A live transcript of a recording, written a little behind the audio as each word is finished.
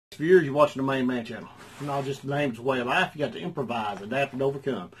viewers, you're watching the Main Man channel. Not just the name's a way of life. You got to improvise, adapt, and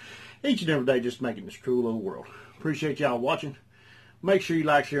overcome. Each and every day, just making this cool little world. Appreciate y'all watching. Make sure you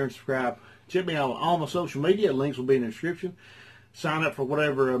like, share, and subscribe. Check me out on all my social media. Links will be in the description. Sign up for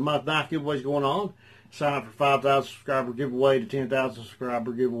whatever month knife giveaways going on. Sign up for 5,000 subscriber giveaway to 10,000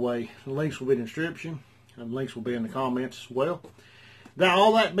 subscriber giveaway. The links will be in the description, and the links will be in the comments as well. Now,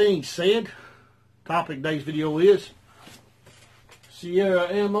 all that being said, topic of today's video is Sierra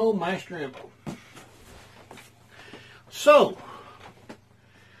ammo, Master ammo. So,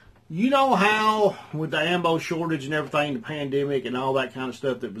 you know how with the ammo shortage and everything, the pandemic and all that kind of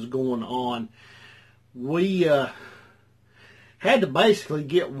stuff that was going on, we had to basically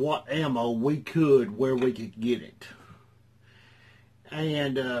get what ammo we could where we could get it.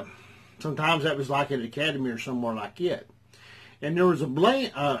 And sometimes that was like at an academy or somewhere like that. And there was a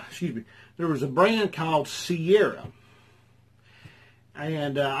brand called Sierra.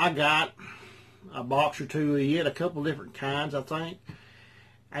 And I got a box or two of it, a couple different kinds, I think.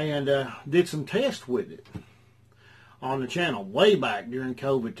 And did some tests with it on the channel way back during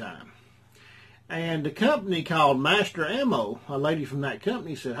COVID time. And the company called Master Ammo, a lady from that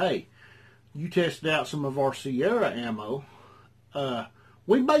company said, hey, you tested out some of our Sierra ammo.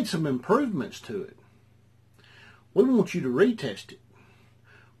 We made some improvements to it. We want you to retest it.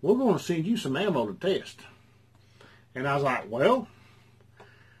 We're going to send you some ammo to test. And I was like, well,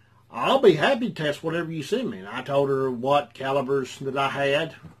 I'll be happy to test whatever you send me. And I told her what calibers that I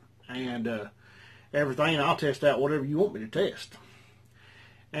had and everything. I'll test out whatever you want me to test.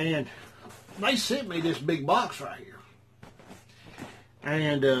 And they sent me this big box right here.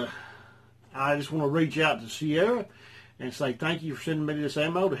 And I just want to reach out to Sierra and say thank you for sending me this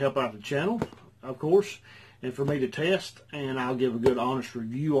ammo to help out the channel, of course, and for me to test, and I'll give a good honest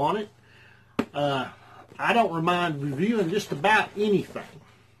review on it. I don't mind reviewing just about anything,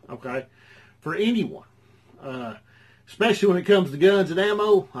 okay, for anyone, especially when it comes to guns and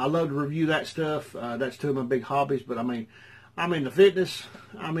ammo. I love to review that stuff. That's two of my big hobbies, but I mean, I'm into fitness,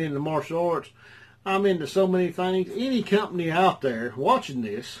 I'm into martial arts, I'm into so many things. Any company out there watching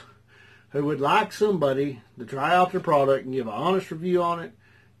this who would like somebody to try out their product and give an honest review on it,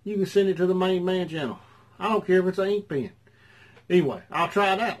 you can send it to the Main Man channel. I don't care if it's an ink pen. Anyway, I'll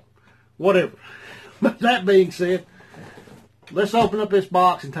try it out. Whatever. But that being said, let's open up this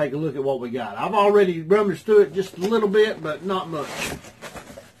box and take a look at what we got. I've already rummaged through it just a little bit, but not much.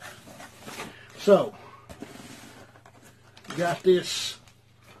 So, got this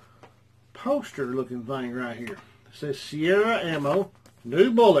poster looking thing right here. It says Sierra Ammo,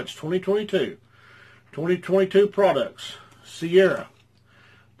 New Bullets 2022. 2022 products. Sierra,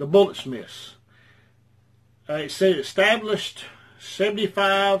 the Bulletsmiths. It said established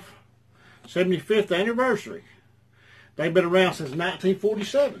 75th anniversary. They've been around since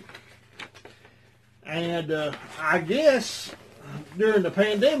 1947. And I guess during the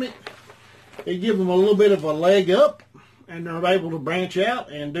pandemic, it gave them a little bit of a leg up, and they're able to branch out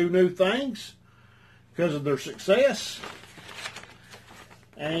and do new things because of their success.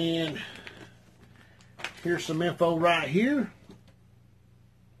 And here's some info right here.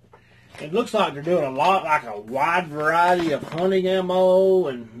 It looks like they're doing a lot, like a wide variety of hunting ammo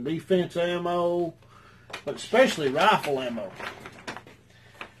and defense ammo, but especially rifle ammo.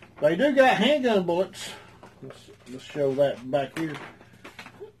 They do got handgun bullets. Let's show that back here.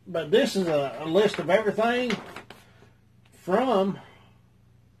 But this is a list of everything from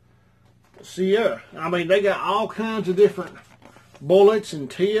Sierra. I mean, they got all kinds of different bullets and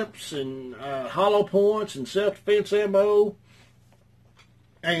tips and hollow points and self-defense ammo.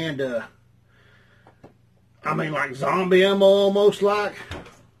 And, I mean, like zombie ammo almost like.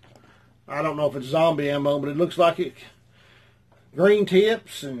 I don't know if it's zombie ammo, but it looks like it. Green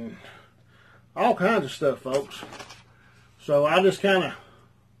tips and all kinds of stuff, folks. So I just kind of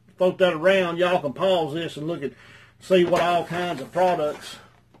float that around. Y'all can pause this and look at, see what all kinds of products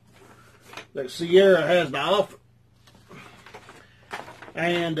that Sierra has to offer.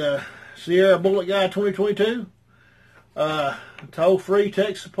 And Sierra Bullet Guide 2022. Toll-free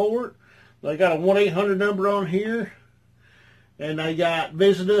tech support. They got a 1-800 number on here. And they got,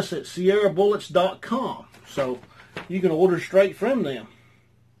 visit us at sierrabullets.com. So you can order straight from them.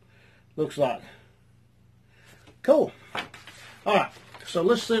 Looks like. Cool. Alright, so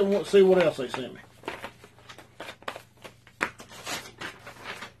let's see what else they sent me.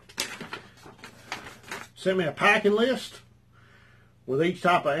 Sent me a packing list with each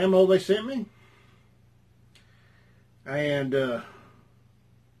type of ammo they sent me. And,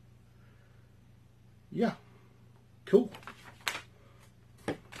 yeah, cool.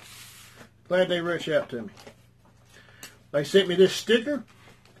 Glad they reached out to me. They sent me this sticker.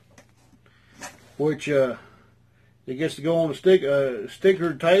 which it gets to go on the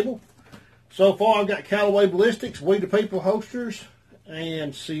sticker table. So far, I've got Callaway Ballistics, We the People holsters,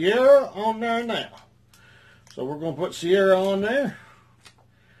 and Sierra on there now. So we're going to put Sierra on there.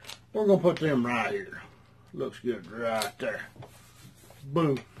 We're going to put them right here. Looks good right there.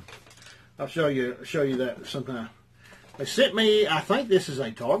 Boom. I'll show you that sometime. They sent me, I think this is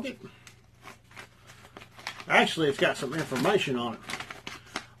a Target. Actually, it's got some information on it.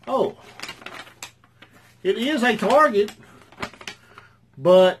 Oh, it is a Target,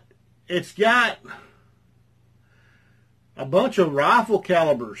 but it's got a bunch of rifle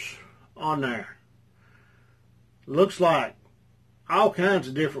calibers on there. Looks like all kinds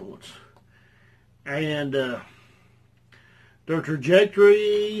of different ones. And their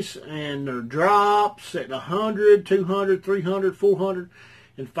trajectories and their drops at 100, 200, 300, 400,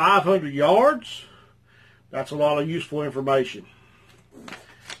 and 500 yards. That's a lot of useful information.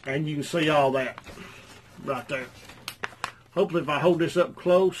 And you can see all that right there. Hopefully if I hold this up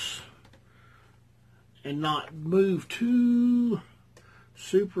close and not move too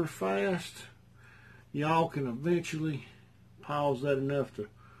super fast, y'all can eventually pause that enough to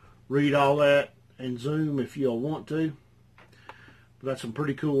read all that and zoom if you'll want to. But that's some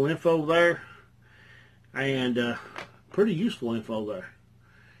pretty cool info there, and pretty useful info there.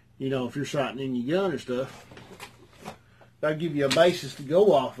 You know, if you're sighting in your gun and stuff, that'll give you a basis to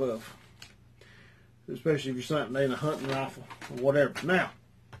go off of, especially if you're sighting in a hunting rifle or whatever. Now,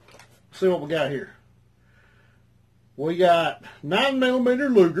 let's see what we got here. We got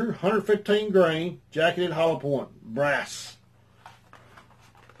 9mm Luger, 115 grain, jacketed hollow point, brass.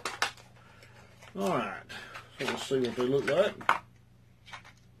 Alright, so let's see what they look like.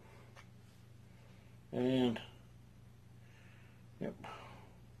 And, yep.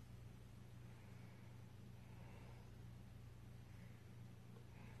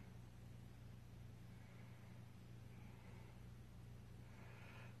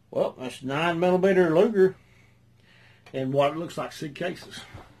 Well, that's 9mm Luger and what it looks like SIG cases.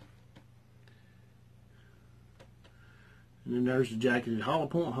 And then there's the jacketed hollow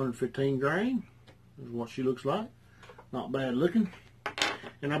point, 115 grain. This is what she looks like. Not bad looking.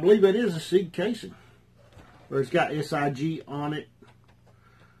 And I believe it is a SIG casing, where it's got SIG on it.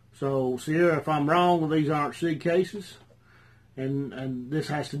 So, Sierra, if I'm wrong, these aren't SIG cases, and this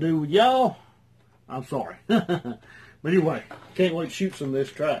has to do with y'all, I'm sorry. But anyway, can't wait to shoot some of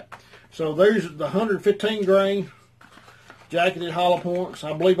this track. So there's the 115 grain jacketed hollow points.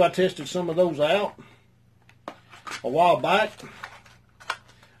 I believe I tested some of those out a while back.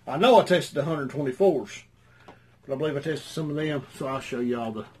 I know I tested the 124s, but I believe I tested some of them, so I'll show you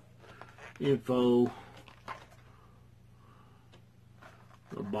all the info,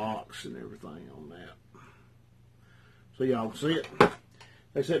 the box and everything on that, so y'all can see it.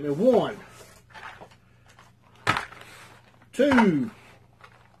 They sent me 1, 2,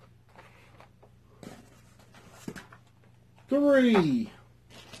 3,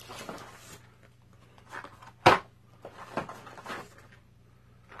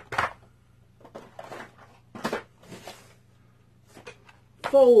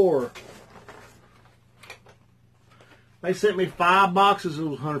 4. They sent me 5 boxes of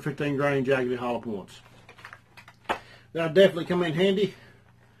those 115 grain jacketed hollow points. That'll definitely come in handy.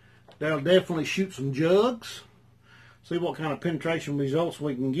 That'll definitely shoot some jugs. See what kind of penetration results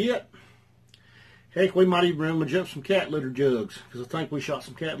we can get. Heck, we might even run and jump some cat litter jugs, because I think we shot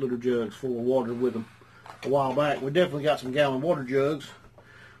some cat litter jugs full of water with them a while back. We definitely got some gallon water jugs.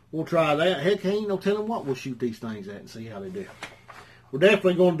 We'll try that. Heck, ain't no telling what we'll shoot these things at and see how they do. We're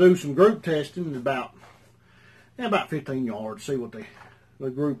definitely going to do some group testing about 15 yards, see what they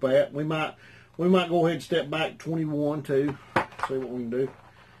group at. We might go ahead and step back 21 too, see what we can do.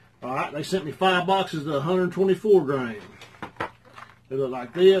 All right, they sent me 5 boxes of 124 grain. They look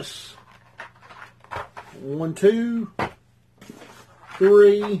like this. 1, 2,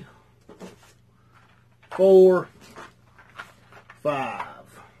 3, 4, 5.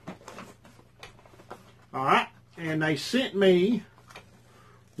 All right, and they sent me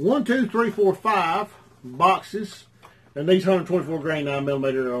 1, 2, 3, 4, 5 boxes, and these 124 grain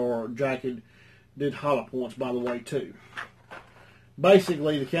 9mm are jacketed hollow points, by the way, too.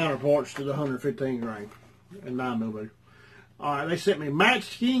 Basically the counterparts to the 115 grain and 9mm. All right, they sent me match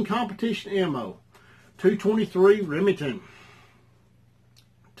skiing competition ammo, 223 Remington,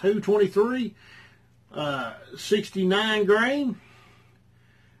 223 69 grain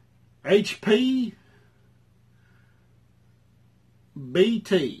HP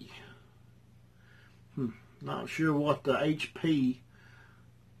BT. Not sure what the HP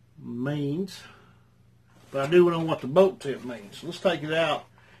means, but I do know what the boat tip means. Let's take it out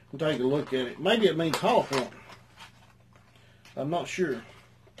Take a look at it. Maybe it means hollow point. I'm not sure.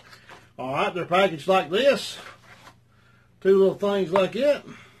 Alright, they're packaged like this. Two little things like it.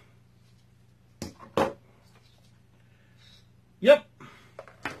 Yep.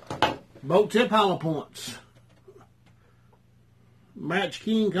 Bolt tip hollow points. Match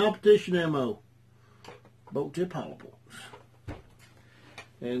King competition ammo. Bolt tip hollow points.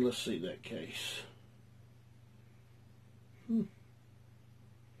 And let's see that case.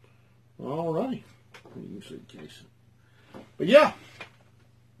 Alright. You can see the case. But yeah.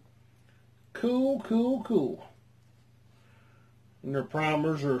 Cool, cool, cool. And their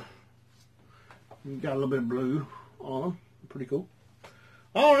primers are, got a little bit of blue on them. Pretty cool.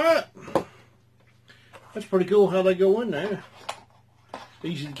 Alright. That's pretty cool how they go in there.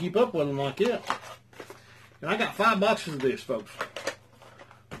 Easy to keep up with them like that. And I got 5 boxes of this, folks.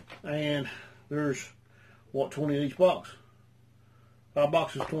 And there's, what, 20 in each box? 5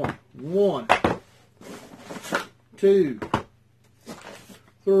 boxes, 20. 1, 2,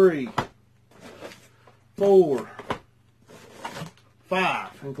 3, 4,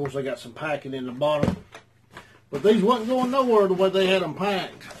 5. And of course, I got some packing in the bottom. But these wasn't going nowhere the way they had them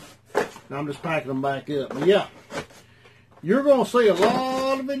packed. Now I'm just packing them back up. But yeah, you're going to see a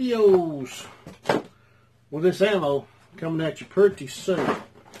lot of videos with this ammo coming at you pretty soon.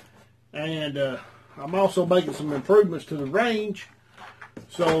 And I'm also making some improvements to the range.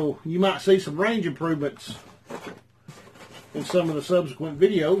 So you might see some range improvements in some of the subsequent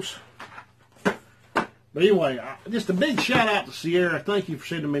videos. But anyway, just a big shout out to Sierra. Thank you for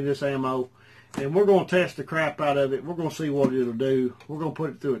sending me this ammo. And we're going to test the crap out of it. We're going to see what it'll do. We're going to put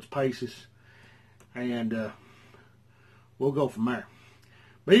it through its paces. And we'll go from there.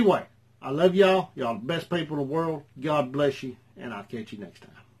 But anyway, I love y'all. Y'all the best people in the world. God bless you. And I'll catch you next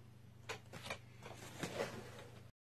time.